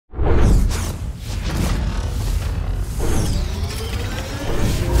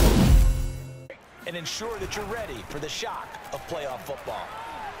and ensure that you're ready for the shock of playoff football.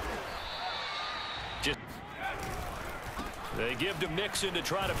 They give to Mixon to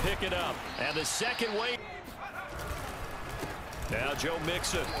try to pick it up. And the second wave. Now Joe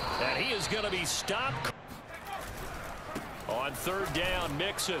Mixon. And he is going to be stopped. On third down,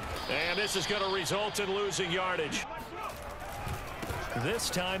 Mixon. And this is going to result in losing yardage. This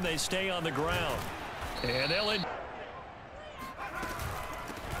time they stay on the ground. And Ellen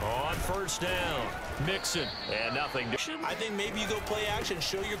on first down. Mixon, and nothing. I think maybe you go play action,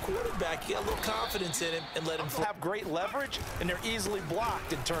 show your quarterback, you got a little confidence in him, and let him have great leverage, and they're easily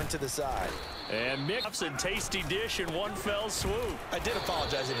blocked and turned to the side. And Mixon, tasty dish in one fell swoop. I did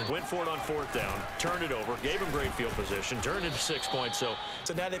apologize. Went for it on fourth down, turned it over, gave him great field position, turned it to 6 points. So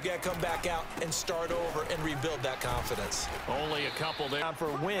now they've got to come back out and start over and rebuild that confidence. Only a couple there. Time for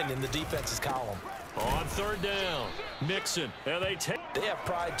a win in the defense's column. On third down, Mixon, and they have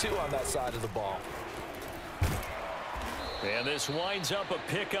pride, too, on that side of the ball. And this winds up a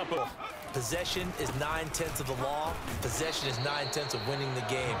pickup. Possession is 9/10 of the law. Possession is 9/10 of winning the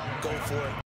game. Go for it.